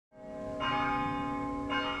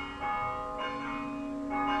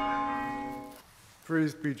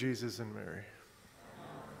Praise be Jesus and Mary.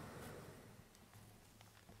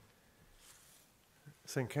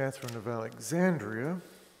 St Catherine of Alexandria,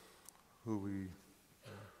 who we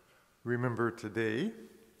remember today,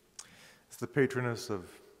 is the patroness of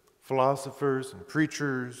philosophers and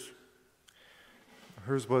preachers.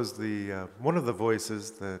 Hers was the one of the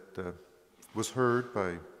voices that was heard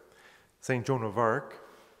by St. Joan of Arc.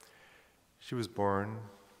 She was born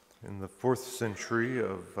in the 4th century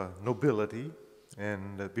of nobility,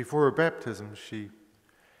 and before her baptism she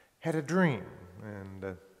had a dream,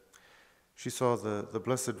 and she saw the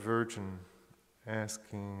Blessed Virgin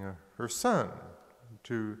asking her son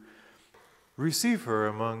to receive her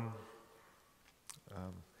among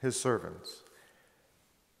his servants.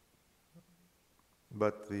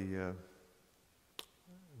 But the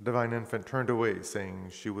divine infant turned away, saying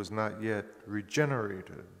she was not yet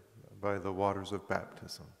regenerated by the waters of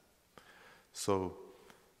baptism. So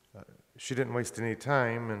she didn't waste any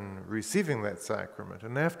time in receiving that sacrament.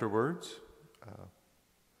 And afterwards,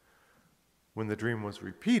 when the dream was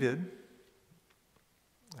repeated,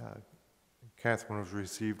 Catherine was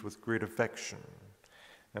received with great affection,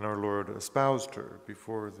 and our Lord espoused her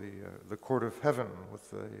before the court of heaven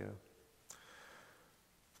with a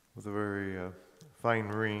very fine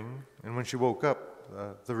ring. And when she woke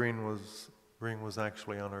up, the ring was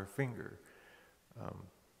actually on her finger. And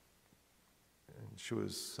she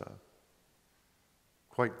was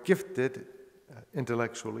quite gifted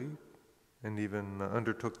intellectually, and even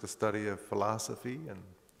undertook the study of philosophy and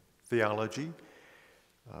theology.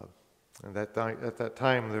 And at that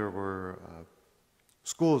time there were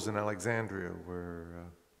schools in Alexandria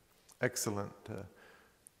where excellent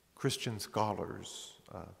Christian scholars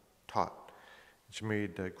taught. She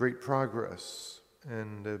made great progress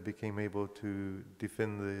and became able to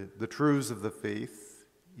defend the truths of the faith,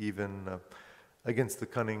 even against the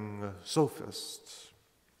cunning sophists.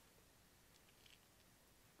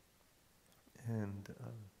 And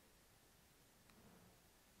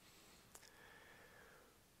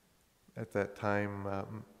at that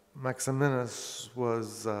time, Maximinus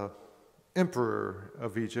was emperor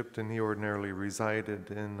of Egypt, and he ordinarily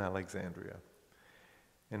resided in Alexandria.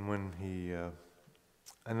 And when he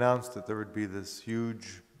announced that there would be this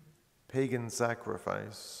huge pagan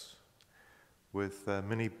sacrifice with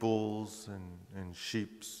many bulls and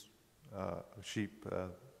sheep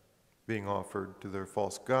being offered to their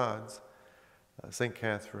false gods, St.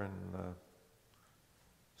 Catherine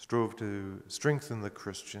strove to strengthen the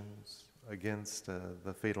Christians against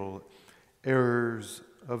the fatal errors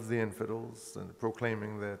of the infidels, and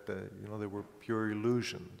proclaiming that they were pure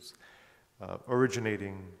illusions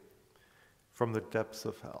originating from the depths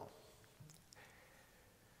of hell.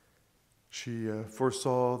 She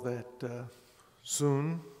foresaw that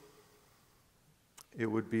soon it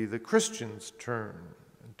would be the Christians' turn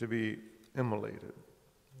to be immolated,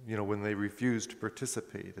 when they refused to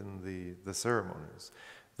participate in the ceremonies.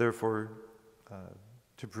 Therefore,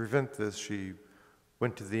 to prevent this, she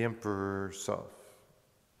went to the emperor herself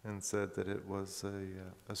and said that it was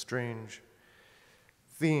a strange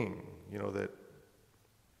thing, that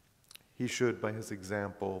he should, by his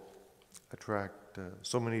example, attract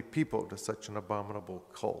so many people to such an abominable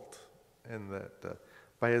cult, and that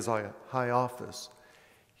by his high office,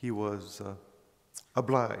 he was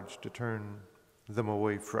obliged to turn them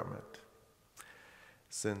away from it,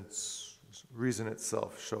 since reason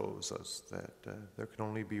itself shows us that there can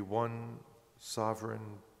only be one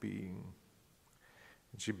sovereign being.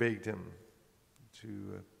 And she begged him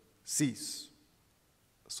to cease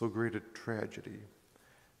so great a tragedy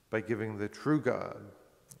by giving the true God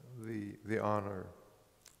the honor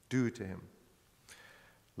due to him,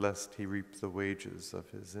 lest he reap the wages of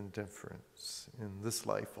his indifference in this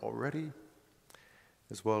life already,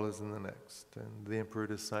 as well as in the next. And the emperor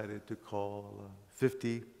decided to call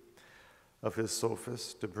 50 of his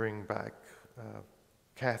sophists to bring back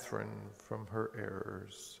Catherine from her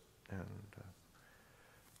errors, and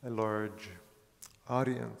a large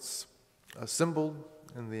audience assembled,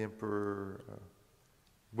 and the emperor,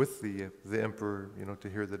 with the emperor, to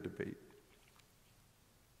hear the debate.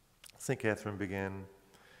 St. Catherine began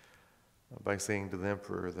by saying to the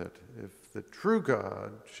emperor that if the true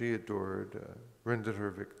God she adored rendered her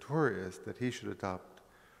victorious, that he should adopt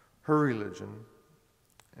her religion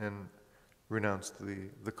and renounce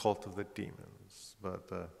the cult of the demons. But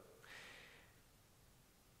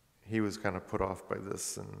he was kind of put off by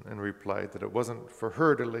this and replied that it wasn't for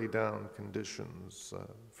her to lay down conditions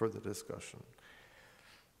for the discussion.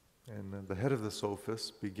 And the head of the sophists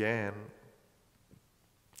began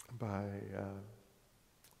by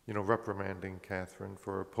reprimanding Catherine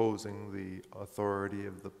for opposing the authority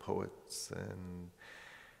of the poets,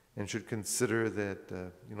 and should consider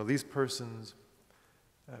that, these persons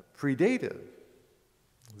predated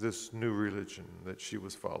this new religion that she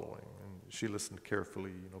was following. And she listened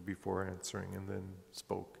carefully, before answering, and then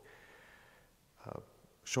spoke,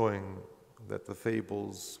 showing that the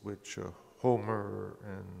fables which Homer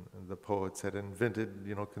and the poets had invented,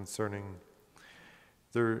 concerning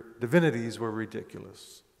their divinities were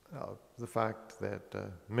ridiculous. The fact that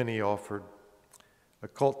many offered a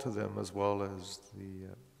cult to them, as well as the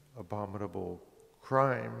abominable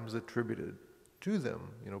crimes attributed to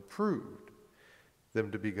them, proved them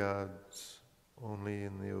to be gods only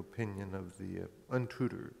in the opinion of the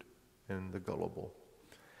untutored and the gullible.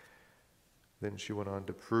 Then she went on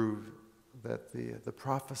to prove that the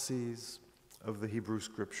prophecies of the Hebrew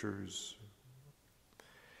Scriptures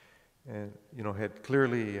and had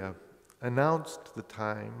clearly announced the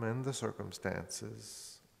time and the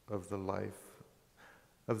circumstances of the life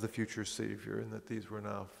of the future Savior, and that these were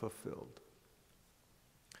now fulfilled.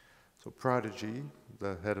 So Prodigy,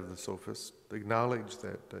 the head of the sophists, acknowledged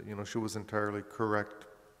that she was entirely correct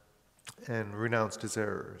and renounced his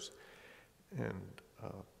errors. And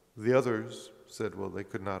the others said, well, they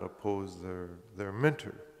could not oppose their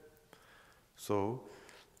mentor. So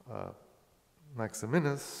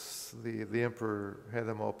Maximinus, the emperor, had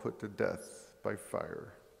them all put to death by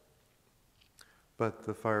fire. But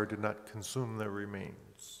the fire did not consume their remains.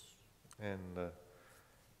 And,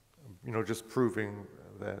 just proving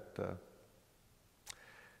that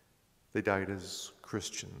they died as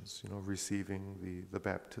Christians, receiving the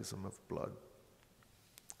baptism of blood.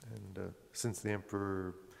 And since the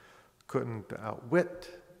emperor couldn't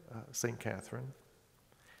outwit St. Catherine,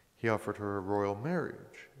 he offered her a royal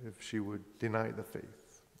marriage if she would deny the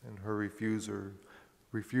faith, and her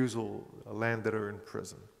refusal landed her in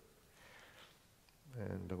prison.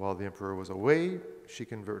 And while the emperor was away, she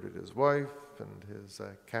converted his wife and his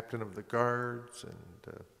captain of the guards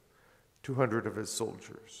and 200 of his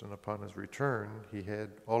soldiers. And upon his return, he had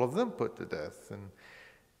all of them put to death and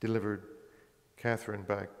delivered Catherine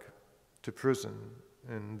back to prison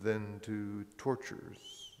and then to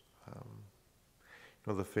tortures.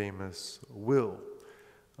 The famous will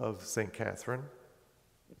of St. Catherine.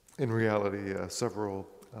 In reality, several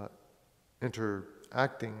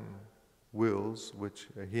interacting wills, which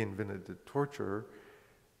he invented to torture,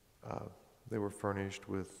 they were furnished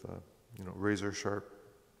with, razor-sharp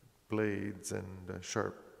blades and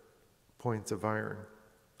sharp points of iron.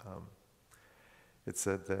 It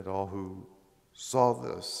said that all who saw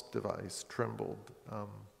this device trembled,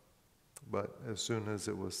 but as soon as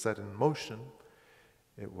it was set in motion,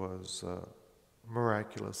 it was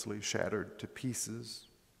miraculously shattered to pieces,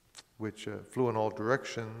 which flew in all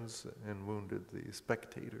directions and wounded the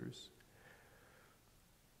spectators.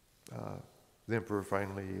 The emperor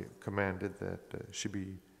finally commanded that she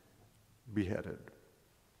be beheaded.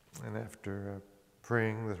 And after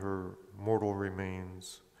praying that her mortal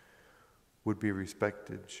remains would be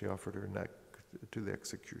respected, she offered her neck to the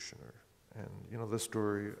executioner. And, the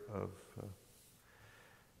story of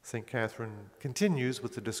St. Catherine continues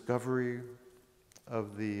with the discovery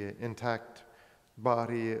of the intact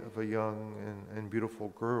body of a young and beautiful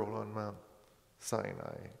girl on Mount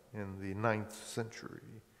Sinai in the 9th century.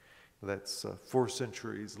 That's 4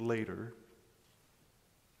 centuries later.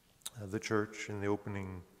 The church, in the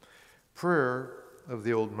opening prayer of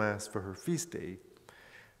the Old Mass for her feast day,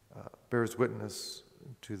 bears witness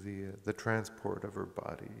to the transport of her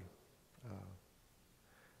body.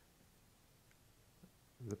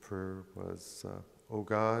 The prayer was, O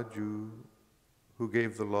God, you who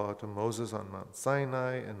gave the law to Moses on Mount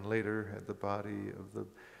Sinai and later had the body of the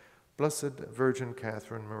Blessed Virgin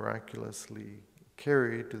Catherine miraculously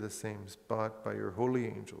carried to the same spot by your holy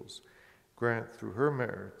angels, grant through her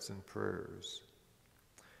merits and prayers,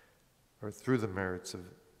 or through the merits of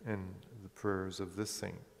and the prayers of this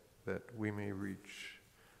saint, that we may reach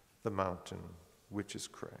the mountain which is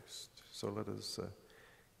Christ. So let us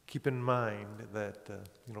keep in mind that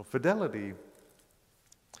fidelity,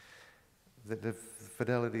 that the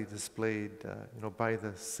fidelity displayed by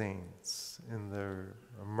the saints in their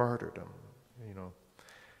martyrdom,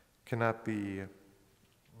 cannot be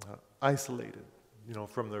isolated,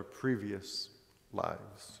 from their previous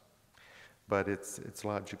lives, but its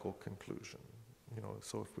logical conclusion.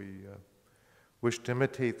 So if we wish to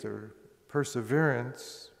imitate their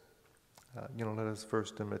perseverance, let us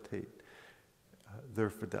first imitate their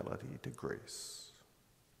fidelity to grace.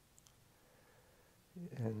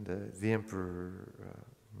 And the Emperor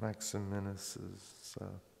Maximinus's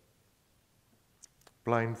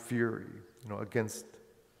blind fury, against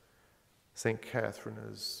St Catherine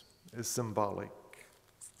is symbolic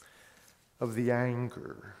of the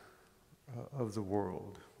anger of the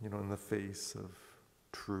world, in the face of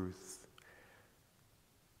truth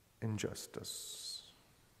and justice.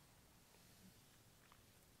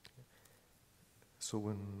 So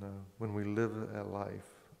when we live a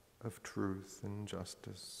life of truth and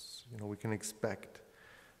justice, we can expect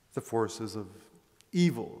the forces of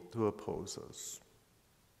evil to oppose us.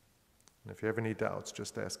 And if you have any doubts,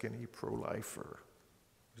 just ask any pro-lifer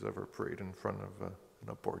who's ever prayed in front of an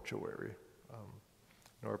abortuary.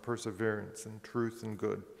 Our perseverance in truth and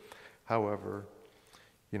good, however,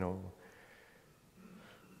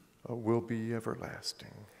 will be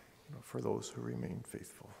everlasting, for those who remain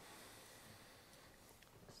faithful.